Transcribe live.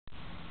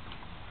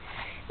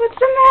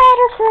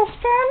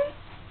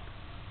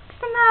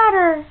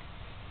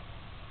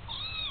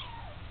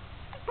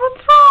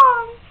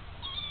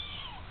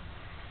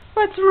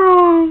What's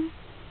wrong?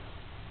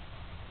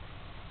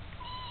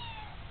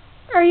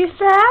 Are you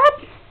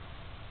sad?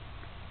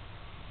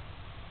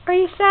 Are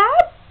you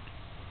sad?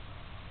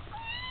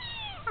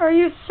 Are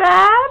you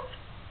sad?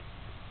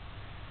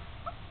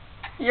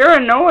 You're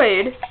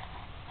annoyed.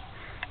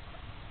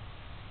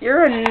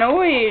 You're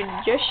annoyed.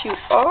 Yes, you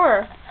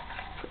are.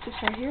 Put this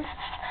right here.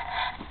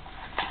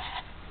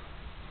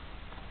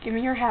 Give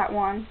me your hat,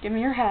 Juan. Give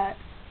me your hat.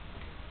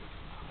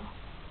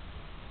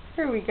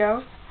 Here we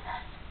go.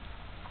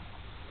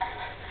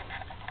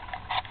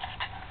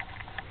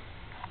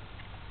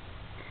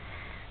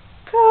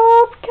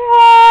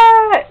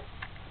 Cupcat!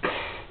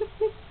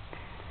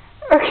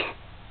 Okay.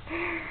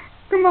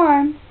 Come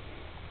on.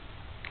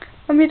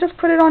 Let me just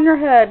put it on your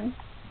head.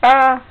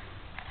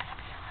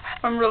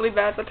 I'm really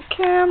bad with the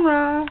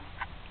camera.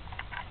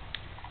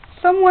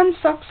 Someone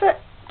sucks at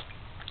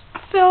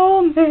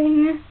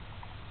filming.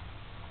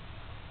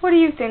 What do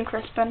you think,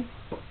 Crispin?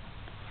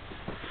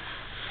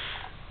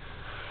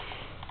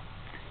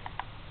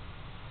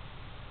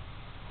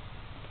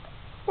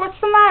 What's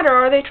the matter?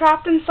 Are they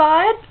trapped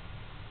inside?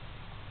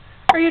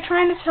 Are you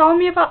trying to tell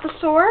me about the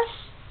source?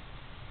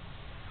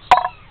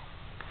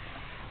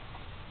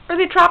 Are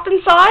they trapped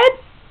inside?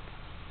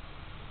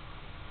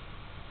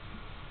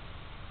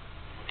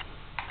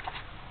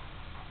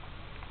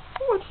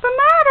 What's the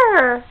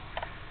matter?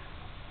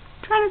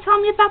 Trying to tell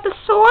me about the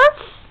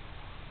source?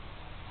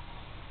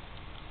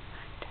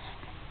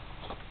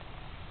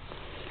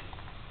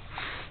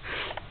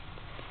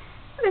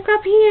 Look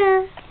up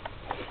here.